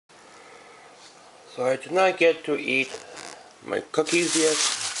So I did not get to eat my cookies yet.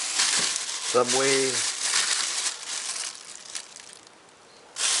 Subway.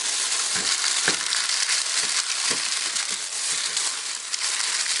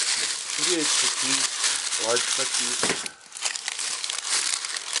 Here's cookies, large cookies.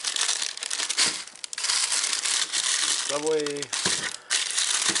 Subway.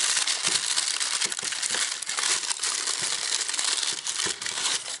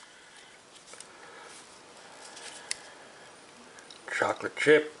 Chocolate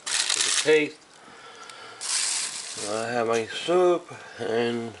chip for the taste. I have my soup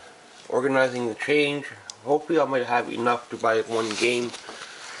and organizing the change. Hopefully I might have enough to buy one game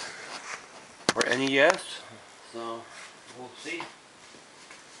for NES. So we'll see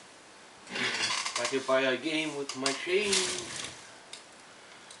if I could buy a game with my change.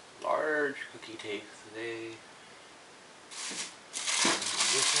 Large cookie taste today.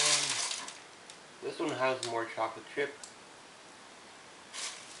 This one has more chocolate chip.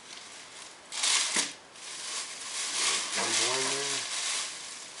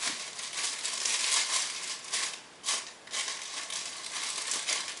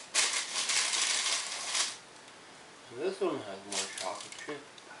 This one has more chocolate chip.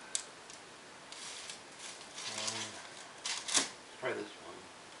 Let's try this one.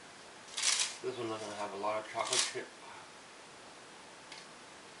 This one doesn't have a lot of chocolate chip.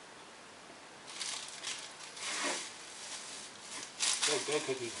 Good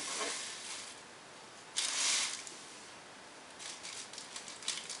cookie.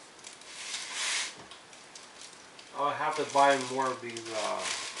 I'll have to buy more of these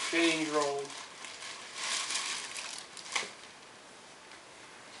change rolls.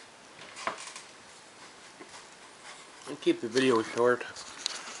 And keep the video short,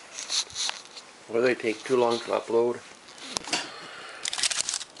 or they take too long to upload.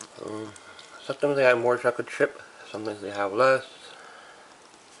 Sometimes they have more chocolate chip, sometimes they have less.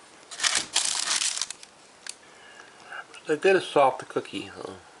 They get a soft cookie.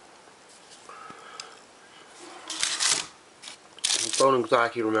 I don't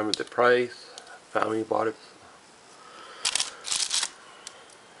exactly remember the price. Family bought it.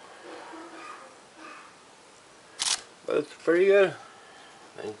 But it's pretty good.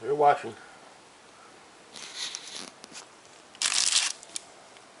 Thanks for watching.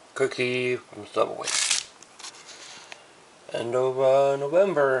 Cookie from Subway. End of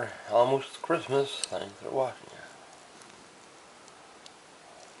November. Almost Christmas. Thanks for watching.